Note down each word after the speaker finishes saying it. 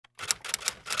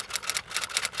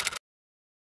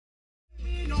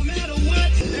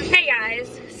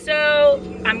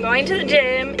I'm going to the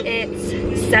gym. It's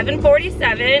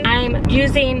 7:47. I'm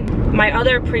using my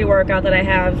other pre-workout that I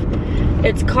have.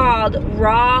 It's called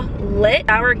Raw Lit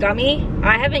Sour Gummy.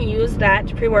 I haven't used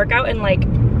that pre-workout in like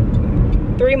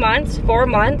 3 months, 4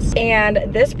 months,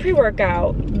 and this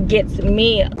pre-workout gets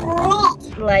me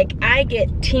lit. Like, I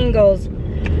get tingles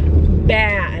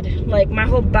bad. Like, my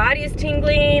whole body is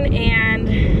tingling,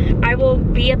 and I will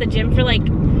be at the gym for like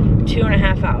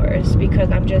 2.5 hours because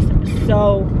I'm just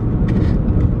so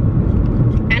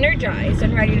energized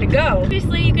and ready to go.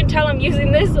 Obviously, you can tell I'm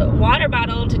using this water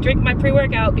bottle to drink my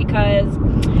pre-workout because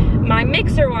my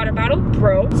mixer water bottle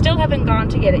broke. Still haven't gone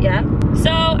to get it yet. So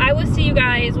I will see you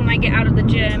guys when I get out of the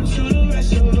gym.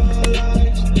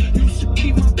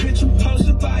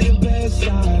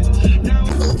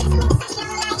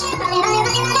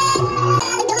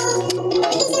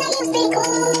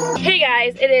 Hey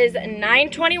guys, it is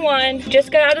 9:21.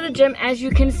 Just got out of the gym. As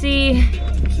you can see,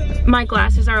 my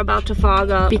glasses are about to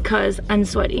fog up because I'm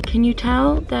sweaty. Can you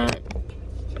tell that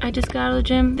I just got out of the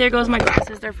gym? There goes my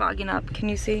glasses, they're fogging up. Can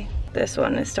you see? This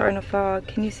one is starting to fog.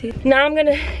 Can you see? Now I'm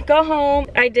gonna go home.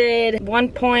 I did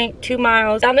 1.2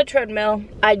 miles on the treadmill.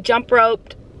 I jump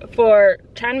roped for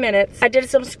 10 minutes. I did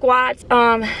some squats,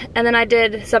 and then I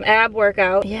did some ab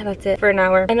workout. Yeah, that's it, for an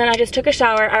hour. And then I just took a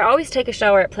shower. I always take a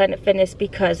shower at Planet Fitness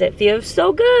because it feels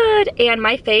so good. And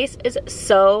my face is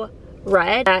so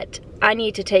red that I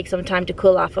need to take some time to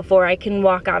cool off before I can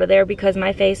walk out of there because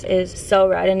my face is so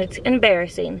red and it's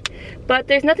embarrassing. But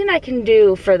there's nothing I can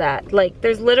do for that. Like,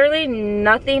 there's literally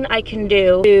nothing I can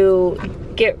do to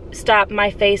stop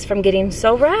my face from getting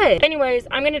so red. Anyways,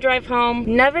 I'm gonna drive home.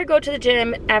 Never go to the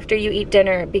gym after you eat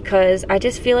dinner because I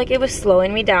just feel like it was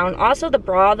slowing me down. Also, the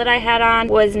bra that I had on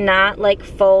was not like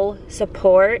full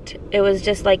support. It was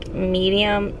just like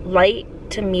medium, light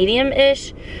to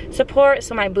medium-ish support,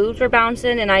 so my boobs were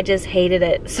bouncing and I just hated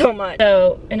it so much.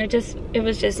 So, and it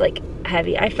was just like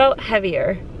heavy. I felt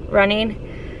heavier running.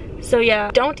 So yeah,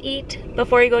 don't eat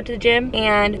before you go to the gym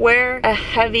and wear a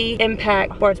heavy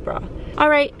impact sports bra. All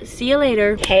right, see you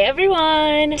later. Hey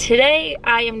everyone, today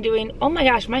I am doing, oh my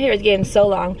gosh, my hair is getting so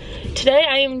long. Today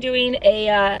I am doing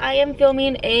I am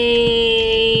filming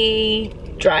a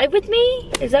drive with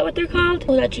me. Is that what they're called?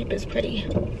 Oh, that Jeep is pretty.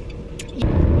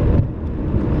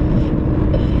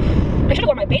 I should have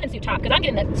worn my bathing suit top because I'm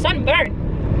getting that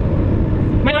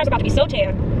sunburn. My arm's about to be so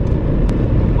tan.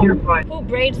 You're fine. Who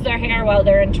braids their hair while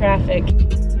they're in traffic?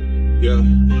 Yeah,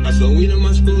 I saw weed in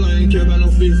my school, I ain't care about no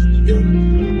fees. Yeah.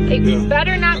 It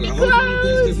better not be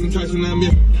closed.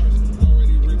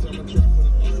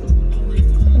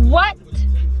 What?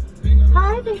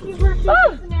 Hi, thank you for choosing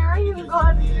Panera. You can go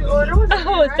ahead and do your order with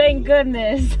Oh, thank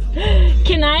goodness.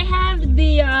 Can I have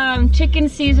the chicken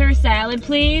Caesar salad,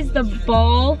 please? The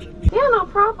bowl? Yeah, no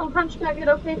problem. French nugget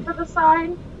okay for the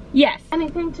side? Yes.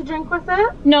 Anything to drink with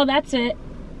it? No, that's it.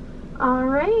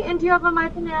 Alright, and do you have a My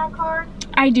Panera card?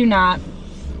 I do not.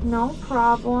 No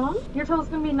problem. Your total's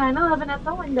gonna be $9.11 at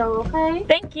the window, okay?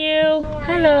 Thank you.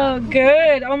 Hello,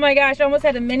 good. Oh my gosh, I almost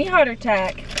had a mini heart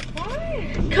attack.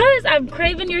 Why? Because I'm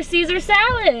craving your Caesar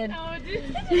salad. Oh,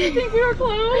 did you think we were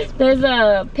closed? There's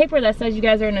a paper that says you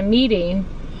guys are in a meeting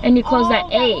and you closed at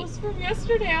 8. That was from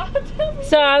yesterday.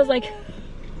 So I was like,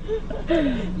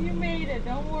 you made it,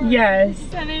 don't worry. yes.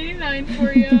 $10.89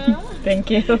 for you.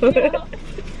 Thank you. Yeah.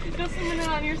 Just a minute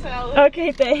on your salad.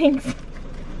 Okay, thanks.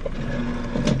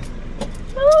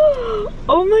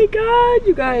 Oh my god,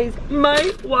 you guys.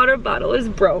 My water bottle is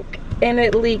broke and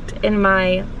it leaked in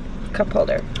my cup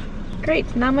holder.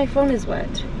 Great, now my phone is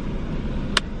wet.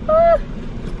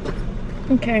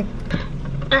 Okay.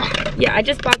 Yeah, I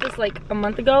just bought this like a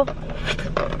month ago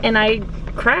and I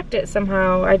cracked it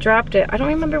somehow. I dropped it. I don't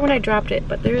remember when I dropped it,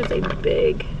 but there is a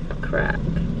big crack.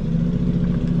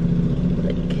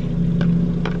 Like,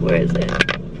 where is it?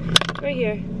 Right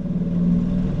here.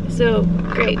 So,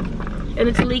 great. And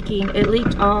it's leaking. It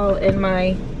leaked all in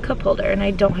my cup holder and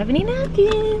I don't have any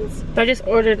napkins. So I just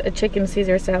ordered a chicken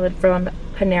Caesar salad from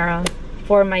Panera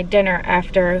for my dinner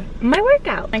after my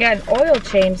workout. I got an oil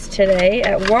change today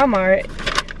at Walmart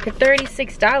for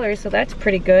 $36, so that's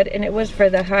pretty good, and it was for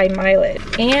the high mileage.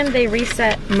 And they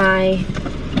reset my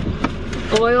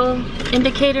oil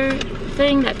indicator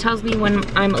thing that tells me when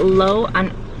I'm low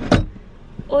on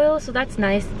oil, so that's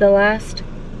nice. The last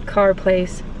car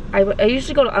place, I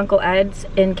usually go to Uncle Ed's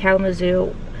in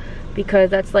Kalamazoo because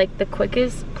that's like the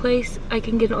quickest place I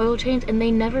can get an oil change, and they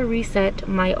never reset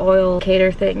my oil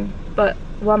indicator thing, but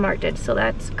Walmart did, so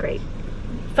that's great.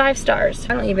 5 stars.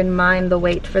 I don't even mind the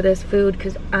wait for this food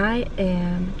because I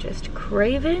am just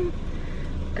craving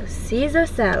a Caesar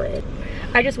salad.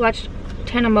 I just watched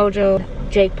Tana Mojo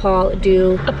Jake Paul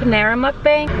do a Panera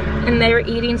mukbang, and they were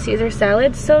eating Caesar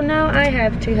salads, so now I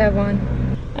have to have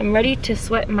one. I'm ready to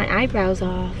sweat my eyebrows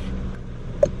off.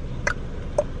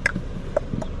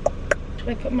 Do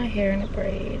I put my hair in a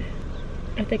braid?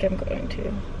 I think I'm going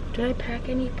to. Did I pack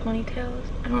any ponytails?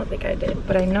 I don't think I did,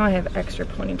 but I know I have extra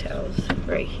ponytails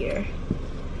right here.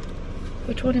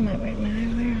 Which one am I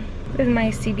wearing? This is my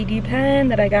CBD pen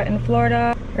that I got in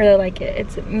Florida. I really like it.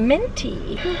 It's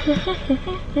minty.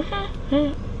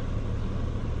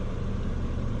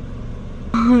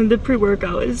 The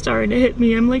pre-workout is starting to hit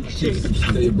me. I'm like, shit.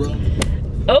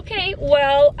 Okay,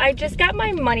 well, I just got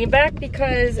my money back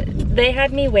because they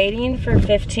had me waiting for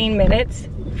 15 minutes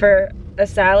for a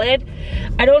salad.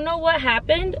 I don't know what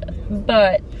happened,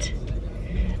 but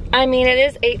I mean, it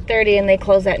is 8:30 and they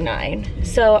close at 9.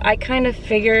 So I kind of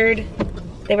figured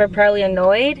they were probably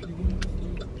annoyed,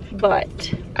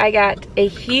 but I got a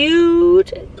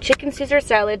huge chicken Caesar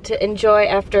salad to enjoy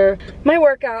after my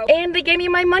workout, and they gave me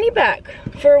my money back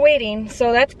for waiting,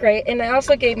 so that's great. And they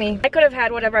also gave me, I could have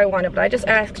had whatever I wanted, but I just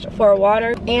asked for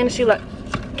water, and she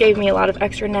gave me a lot of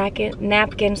extra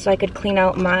napkins so I could clean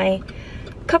out my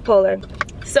cup holder.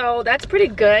 So that's pretty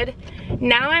good.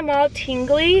 Now I'm all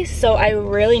tingly, so I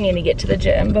really need to get to the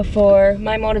gym before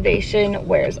my motivation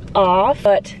wears off.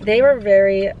 But they were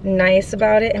very nice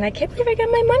about it, and I can't believe I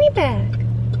got my money back.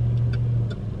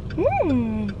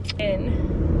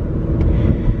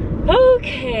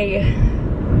 Okay.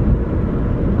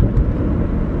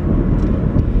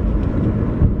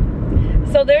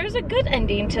 So there's a good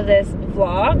ending to this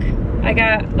vlog. I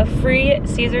got a free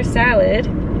Caesar salad.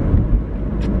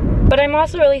 But I'm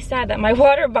also really sad that my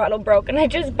water bottle broke and I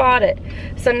just bought it.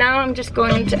 So now I'm just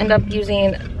going to end up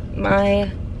using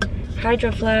my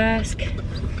Hydro Flask.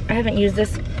 I haven't used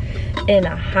this in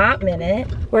a hot minute.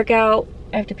 Workout,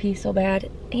 I have to pee so bad.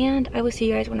 And I will see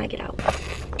you guys when I get out.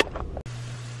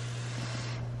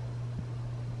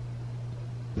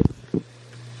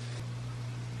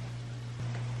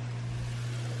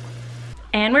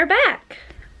 And we're back.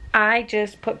 I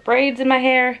just put braids in my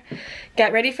hair,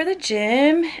 got ready for the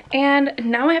gym, and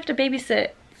now I have to babysit.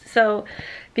 So,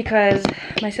 because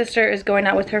my sister is going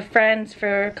out with her friends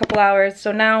for a couple hours,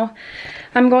 so now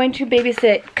I'm going to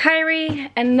babysit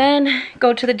Kyrie and then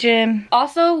go to the gym.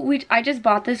 Also, I just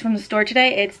bought this from the store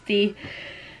today. It's the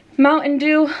Mountain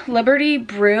Dew Liberty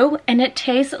Brew, and it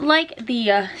tastes like the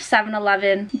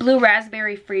 7-Eleven Blue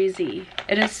Raspberry Freezy.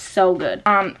 It is so good.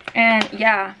 And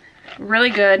yeah,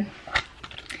 really good.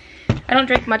 I don't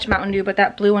drink much Mountain Dew, but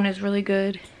that blue one is really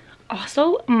good.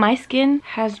 Also, my skin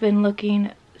has been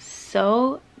looking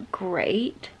so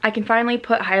great. I can finally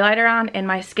put highlighter on and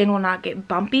my skin will not get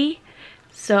bumpy.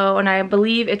 So, and I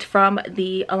believe it's from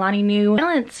the Alani Nu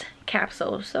Balance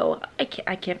capsule. So I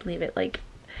can't believe it. Like,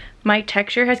 my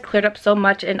texture has cleared up so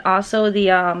much, and also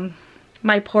the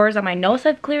my pores on my nose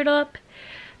have cleared up.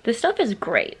 This stuff is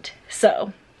great.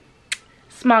 So,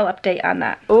 small update on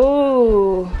that.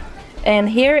 Ooh. And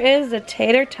here is the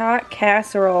tater tot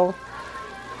casserole.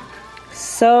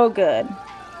 So good.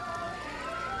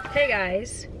 Hey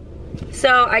guys.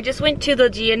 So I just went to the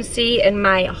GNC in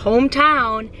my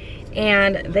hometown,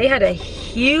 and they had a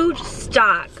huge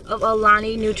stock of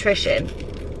Alani Nutrition.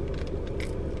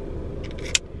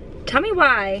 Tell me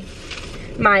why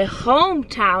my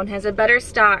hometown has a better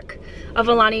stock of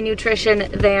Alani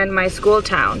Nutrition than my school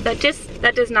town. That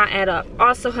does not add up.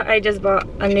 Also, I just bought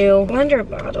a new blender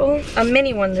bottle, a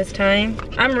mini one this time.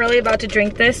 I'm really about to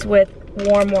drink this with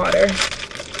warm water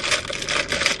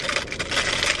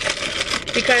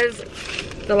because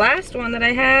the last one that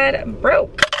I had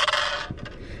broke.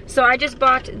 So I just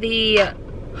bought the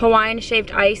Hawaiian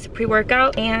shaved ice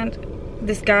pre-workout, and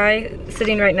this guy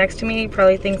sitting right next to me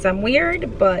probably thinks I'm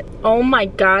weird, but oh my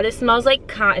god, it smells like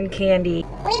cotton candy.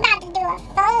 We about to do a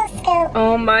full scoop.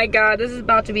 Oh my god, this is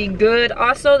about to be good.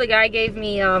 Also, the guy gave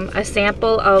me a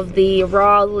sample of the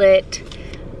raw lit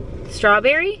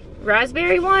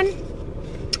raspberry one.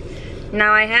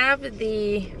 Now I have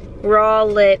the raw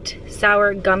lit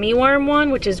sour gummy worm one,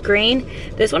 which is green.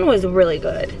 This one was really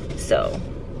good, so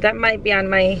that might be on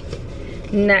my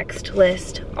next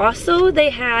list. Also, they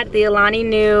had the Alani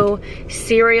Nu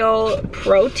cereal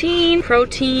protein,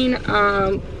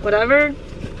 whatever.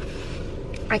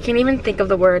 I can't even think of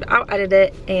the word. I'll edit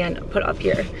it and put it up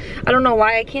here. I don't know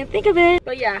why I can't think of it,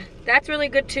 but yeah, that's really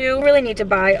good too. I really need to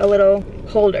buy a little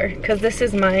holder because this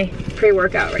is my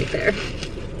pre-workout right there.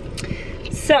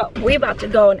 So, we about to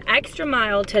go an extra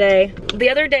mile today. The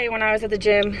other day when I was at the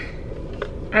gym,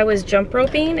 I was jump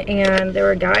roping and there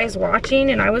were guys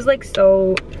watching, and I was like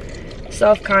so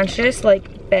self-conscious,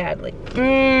 like badly.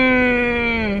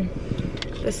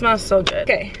 This smells so good.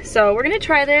 Okay, so we're gonna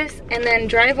try this and then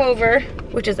drive over,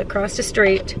 which is across the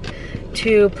street,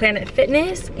 to Planet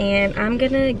Fitness, and I'm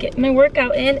gonna get my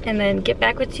workout in and then get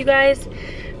back with you guys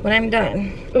when I'm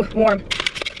done. Ooh, warm.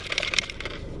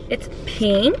 It's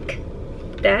pink.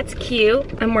 That's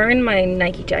cute. I'm wearing my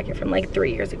Nike jacket from like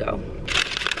 3 years ago.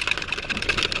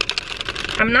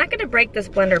 I'm not gonna break this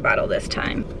blender bottle this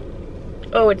time.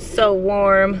 Oh, it's so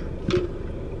warm.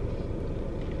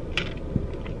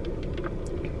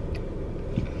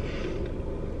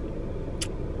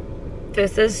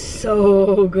 This is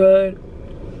so good.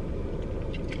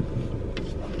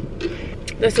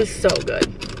 This is so good.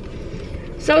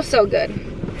 So good.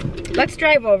 Let's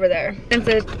drive over there.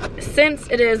 Since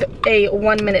it is a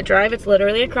 1 minute drive, it's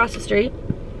literally across the street.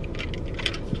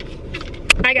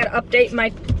 I gotta update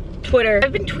my Twitter.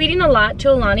 I've been tweeting a lot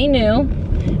to Alani New,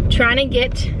 trying to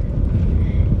get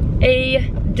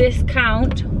a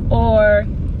discount or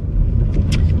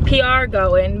PR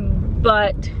going,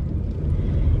 but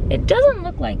it doesn't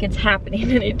look like it's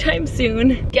happening anytime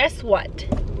soon. Guess what?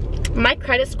 My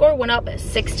credit score went up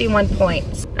 61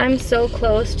 points. I'm so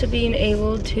close to being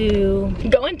able to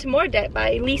go into more debt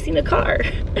by leasing a car.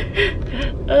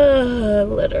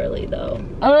 Literally though.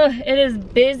 It is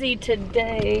busy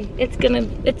today. It's gonna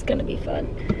be fun.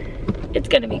 It's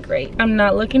gonna be great. I'm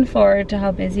not looking forward to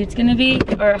how busy it's gonna be,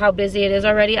 or how busy it is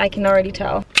already. I can already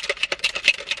tell.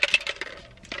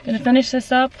 Gonna finish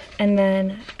this up and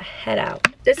then head out.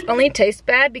 This only tastes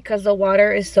bad because the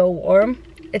water is so warm.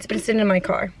 It's been sitting in my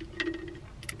car.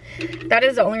 That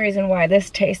is the only reason why this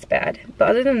tastes bad. But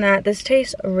other than that, this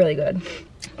tastes really good.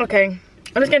 Okay,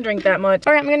 I'm just gonna drink that much.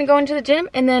 All right, I'm gonna go into the gym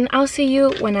and then I'll see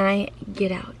you when I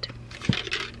get out.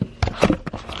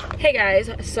 Hey guys,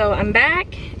 so I'm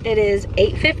back. It is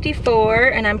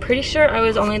 8:54 and I'm pretty sure I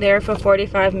was only there for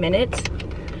 45 minutes.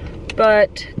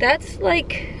 But that's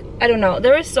like, I don't know.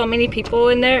 There were so many people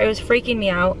in there, it was freaking me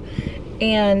out.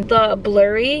 And the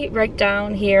blurry right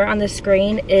down here on the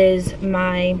screen is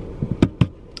my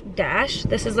dash.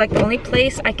 This is like the only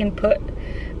place I can put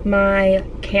my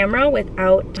camera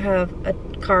without have a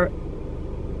car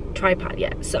tripod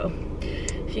yet. So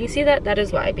if you can see that, that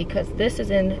is why, because this is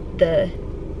in the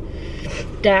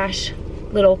dash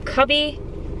little cubby.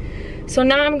 So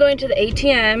now I'm going to the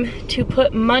ATM to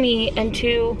put money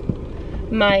into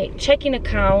my checking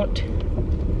account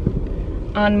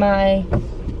on my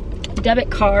debit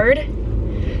card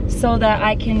so that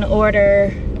I can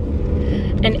order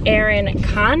an Erin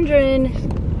Condren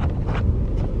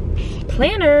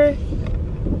planner.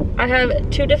 I have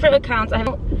two different accounts. I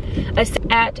have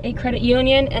at a credit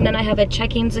union and then I have a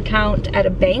checkings account at a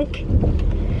bank.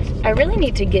 I really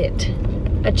need to get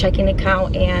a checking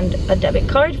account and a debit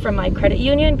card from my credit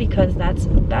union because that's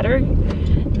better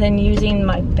than using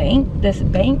my bank, this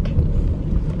bank.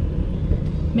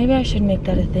 Maybe I should make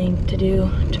that a thing to do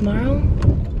tomorrow.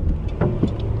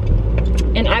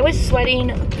 And I was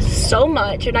sweating so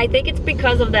much, and I think it's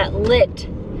because of that lit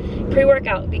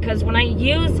pre-workout, because when I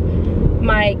use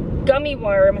my gummy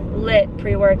worm lit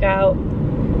pre-workout,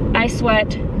 I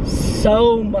sweat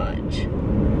so much.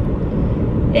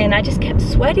 And I just kept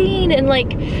sweating, and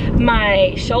like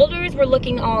my shoulders were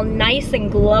looking all nice and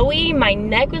glowy. My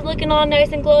neck was looking all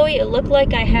nice and glowy. It looked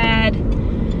like I had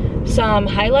some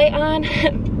highlight on.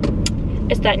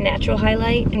 It's that natural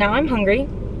highlight. Now I'm hungry,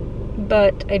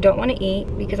 but I don't want to eat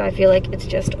because I feel like it's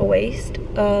just a waste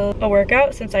of a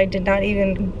workout since I did not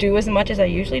even do as much as I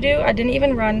usually do. I didn't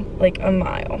even run like a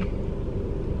mile.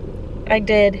 I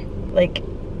did like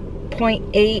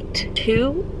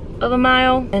 0.82 of a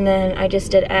mile, and then I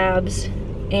just did abs,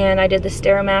 and I did the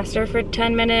Stairmaster for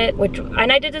 10 minutes,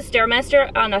 and I did the Stairmaster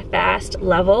on a fast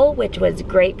level, which was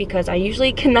great because I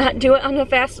usually cannot do it on a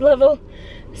fast level.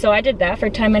 So I did that for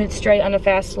 10 minutes straight on a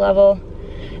fast level.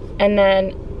 And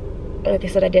then, like I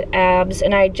said, I did abs,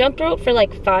 and I jumped rope for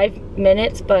like 5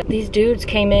 minutes, but these dudes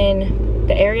came in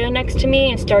the area next to me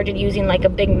and started using like a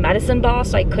big medicine ball,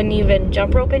 so I couldn't even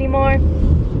jump rope anymore.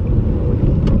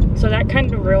 So that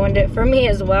kind of ruined it for me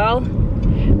as well.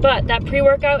 But that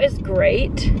pre-workout is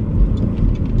great.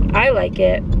 I like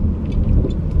it.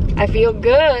 I feel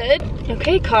good.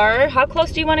 Okay, car, how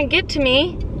close do you want to get to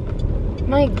me?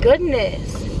 My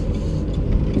goodness.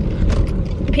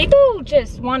 People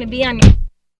just want to be on your...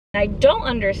 I don't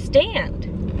understand.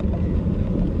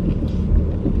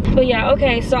 But yeah,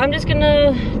 okay, so I'm just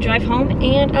gonna drive home,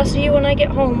 and I'll see you when I get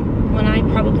home, when I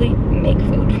probably make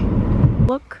food.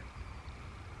 Look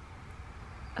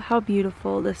how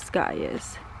beautiful the sky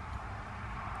is.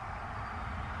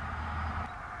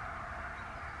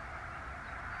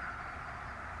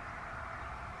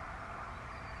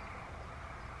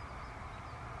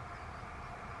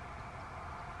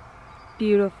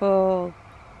 beautiful.